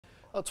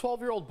A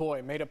 12-year-old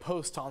boy made a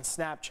post on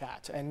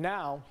Snapchat, and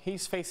now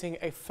he's facing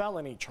a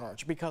felony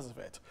charge because of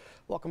it.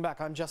 Welcome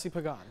back. I'm Jesse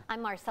Pagan.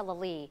 I'm Marcella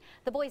Lee.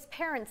 The boy's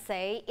parents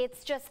say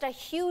it's just a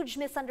huge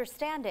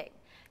misunderstanding.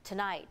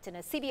 Tonight, in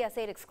a CBS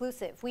 8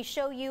 exclusive, we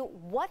show you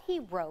what he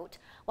wrote,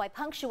 why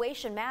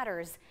punctuation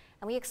matters,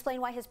 and we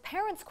explain why his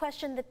parents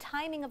questioned the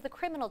timing of the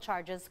criminal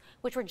charges,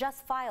 which were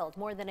just filed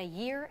more than a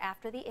year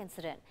after the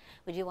incident.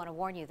 We do want to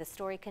warn you, the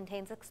story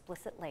contains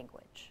explicit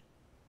language.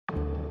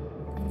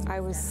 I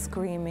was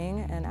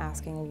screaming and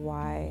asking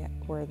why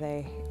were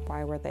they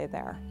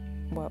there?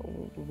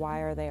 Why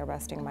are they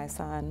arresting my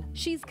son?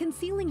 She's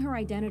concealing her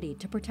identity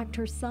to protect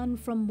her son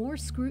from more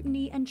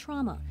scrutiny and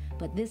trauma,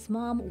 but this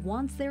mom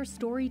wants their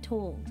story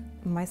told.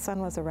 My son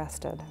was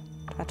arrested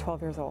at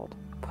 12 years old,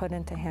 put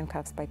into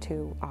handcuffs by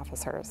 2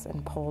 officers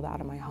and pulled out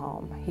of my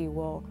home. He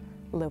will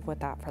live with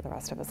that for the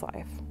rest of his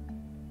life.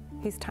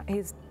 He's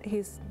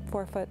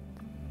 4'8",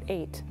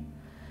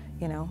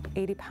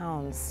 80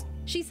 pounds.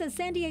 She says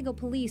San Diego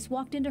police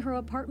walked into her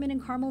apartment in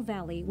Carmel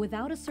Valley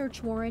without a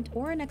search warrant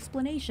or an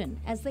explanation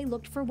as they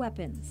looked for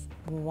weapons.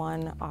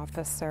 One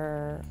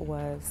officer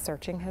was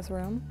searching his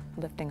room,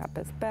 lifting up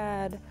his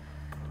bed,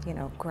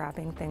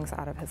 grabbing things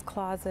out of his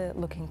closet,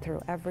 looking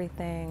through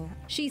everything.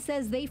 She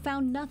says they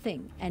found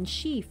nothing, and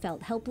she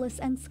felt helpless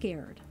and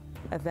scared.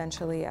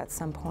 Eventually, at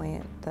some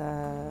point,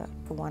 the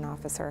one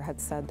officer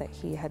had said that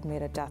he had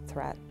made a death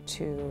threat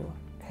to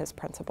his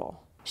principal.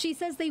 She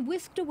says they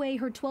whisked away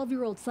her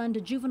 12-year-old son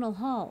to juvenile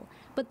hall,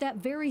 but that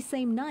very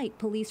same night,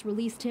 police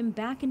released him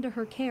back into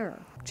her care.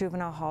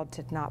 Juvenile hall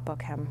did not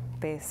book him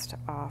based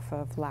off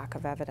of lack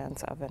of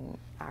evidence of an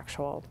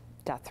actual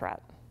death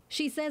threat.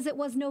 She says it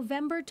was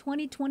November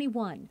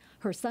 2021.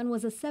 Her son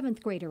was a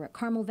 7th grader at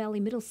Carmel Valley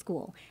Middle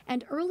School,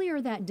 and earlier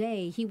that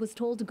day, he was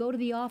told to go to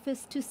the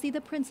office to see the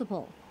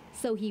principal.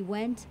 So he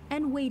went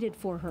and waited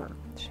for her.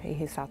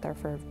 He sat there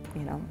for,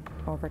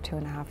 over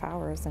 2.5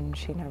 hours, and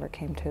she never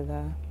came to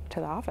the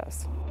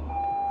office.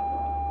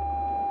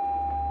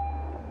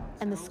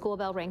 And the school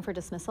bell rang for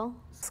dismissal?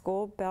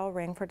 School bell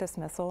rang for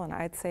dismissal, and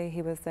I'd say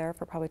he was there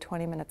for probably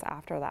 20 minutes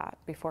after that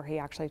before he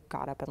actually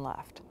got up and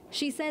left.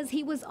 She says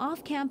he was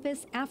off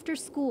campus after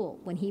school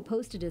when he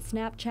posted his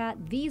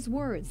Snapchat these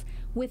words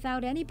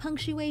without any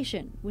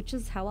punctuation, which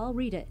is how I'll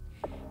read it.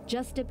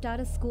 Just dipped out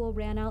of school,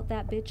 ran out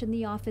that bitch in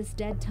the office,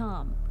 dead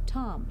Tom.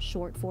 Tom,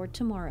 short for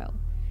tomorrow.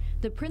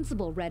 The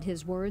principal read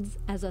his words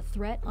as a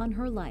threat on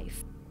her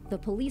life. The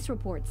police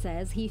report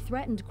says he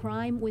threatened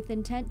crime with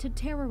intent to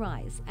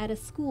terrorize at a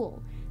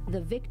school.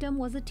 The victim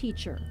was a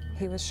teacher.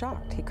 He was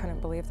shocked. He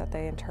couldn't believe that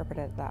they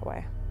interpreted it that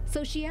way.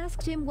 So she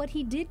asked him what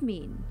he did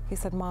mean. He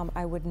said, "Mom,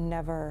 I would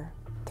never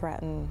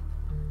threaten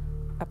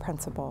a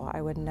principal.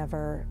 I would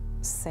never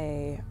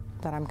say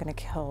that I'm going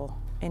to kill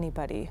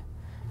anybody.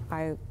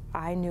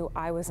 I knew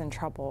I was in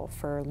trouble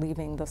for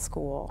leaving the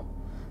school,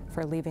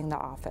 for leaving the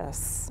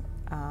office.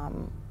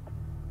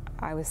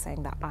 I was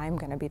saying that I'm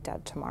going to be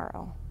dead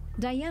tomorrow."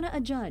 Diana, a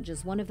judge,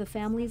 is one of the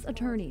family's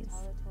attorneys.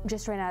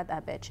 Just ran out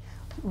that bitch.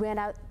 Ran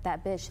out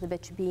that bitch, the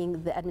bitch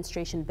being the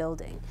administration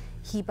building.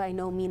 He by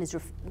no means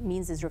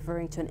is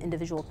referring to an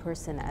individual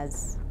person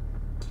as,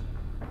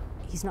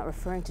 he's not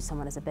referring to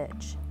someone as a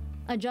bitch.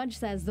 A judge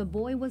says the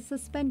boy was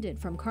suspended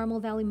from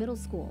Carmel Valley Middle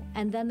School,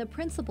 and then the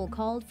principal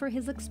called for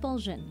his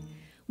expulsion.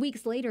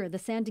 Weeks later, the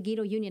San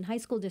Diego Union High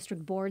School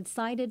District Board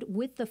sided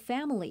with the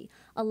family,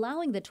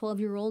 allowing the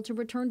 12-year-old to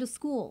return to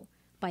school.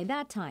 By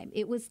that time,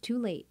 it was too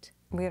late.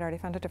 We had already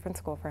found a different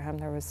school for him.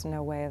 There was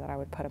no way that I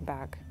would put him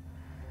back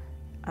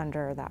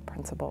under that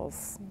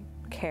principal's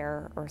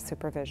care or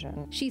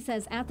supervision. She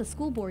says at the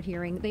school board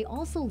hearing, they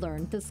also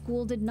learned the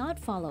school did not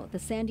follow the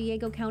San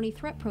Diego County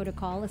threat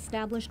protocol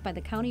established by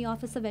the County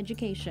Office of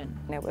Education.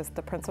 It was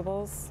the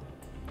principal's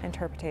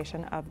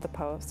interpretation of the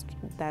post,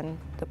 then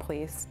the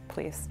police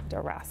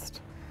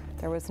arrest.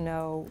 There was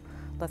no,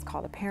 let's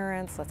call the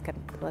parents, let's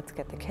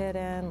get the kid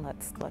in,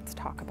 let's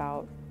talk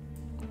about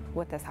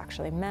what this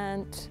actually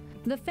meant.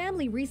 The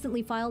family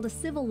recently filed a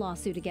civil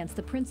lawsuit against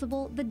the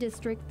principal, the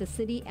district, the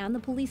city, and the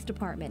police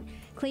department,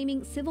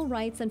 claiming civil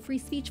rights and free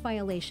speech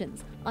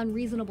violations,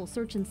 unreasonable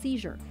search and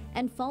seizure,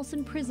 and false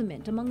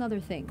imprisonment, among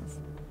other things.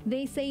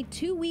 They say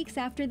 2 weeks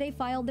after they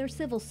filed their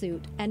civil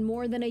suit, and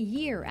more than a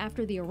year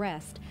after the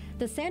arrest,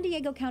 the San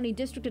Diego County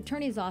District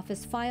Attorney's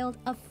Office filed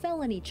a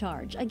felony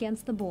charge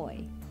against the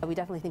boy. We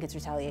definitely think it's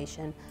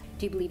retaliation.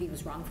 Do you believe he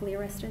was wrongfully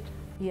arrested?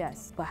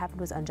 Yes. What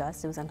happened was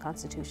unjust. It was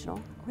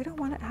unconstitutional. We don't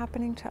want it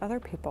happening to other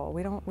people.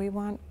 We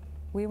want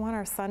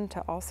our son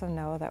to also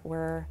know that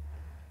we're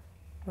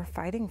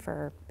fighting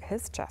for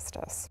his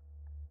justice.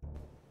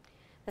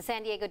 The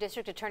San Diego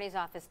District Attorney's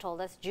Office told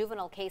us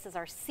juvenile cases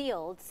are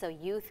sealed so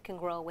youth can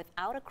grow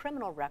without a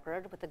criminal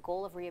record with the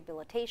goal of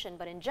rehabilitation.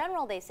 But in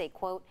general, they say,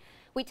 quote,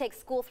 We take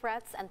school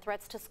threats and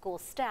threats to school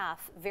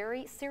staff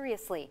very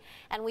seriously,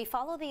 and we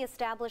follow the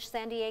established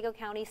San Diego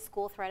County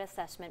School Threat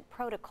Assessment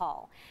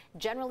Protocol.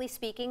 Generally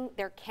speaking,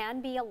 there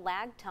can be a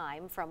lag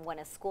time from when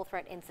a school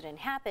threat incident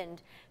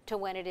happened to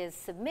when it is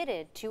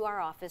submitted to our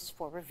office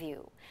for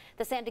review.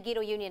 The San Diego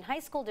Union High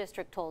School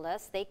District told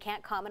us they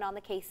can't comment on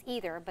the case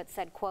either, but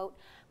said, quote,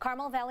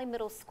 Carmel Valley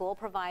Middle School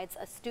provides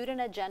a student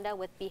agenda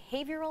with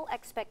behavioral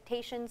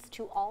expectations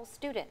to all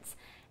students,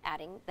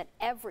 adding that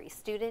every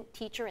student,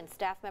 teacher, and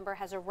staff member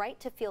has a right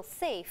to feel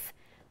safe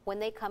when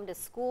they come to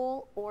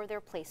school or their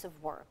place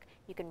of work.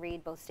 You can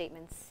read both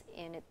statements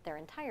in their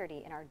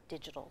entirety in our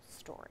digital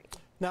story.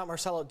 Now,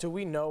 Marcella, do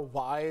we know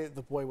why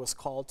the boy was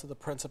called to the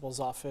principal's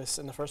office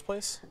in the first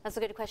place? That's a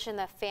good question.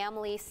 The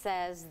family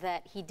says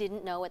that he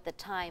didn't know at the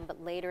time,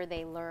 but later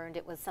they learned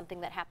it was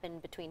something that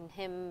happened between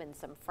him and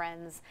some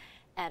friends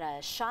at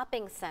a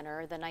shopping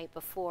center the night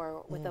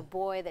before with a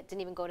boy that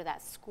didn't even go to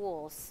that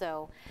school.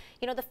 So,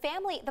 you know,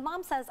 the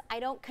mom says, I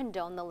don't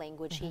condone the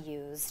language he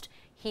used.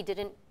 He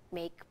didn't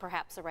make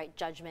perhaps the right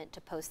judgment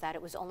to post that.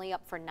 It was only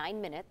up for 9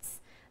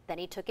 minutes. Then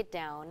he took it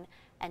down,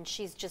 and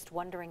she's just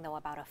wondering, though,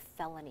 about a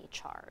felony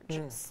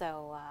charge.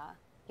 So,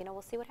 you know,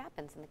 we'll see what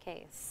happens in the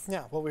case.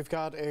 Yeah, well, we've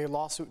got a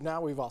lawsuit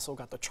now. We've also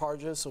got the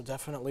charges, so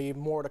definitely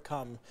more to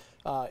come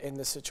in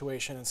this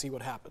situation and see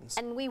what happens.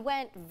 And we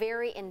went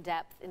very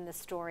in-depth in the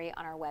story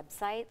on our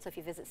website. So if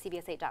you visit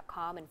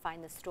cbs8.com and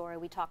find the story,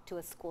 we talked to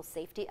a school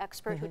safety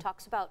expert who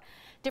talks about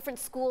different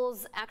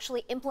schools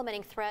actually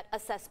implementing threat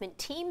assessment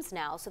teams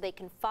now so they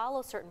can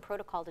follow certain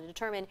protocol to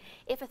determine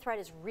if a threat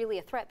is really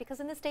a threat. Because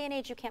in this day and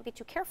age, you can't be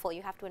too careful.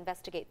 You have to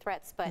investigate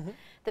threats. But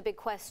the big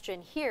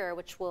question here,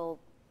 which we'll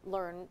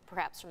learn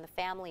perhaps from the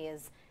family,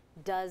 is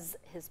does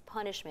his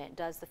punishment,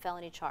 does the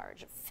felony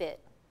charge fit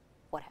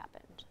what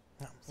happened?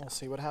 Yeah, we'll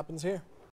see what happens here.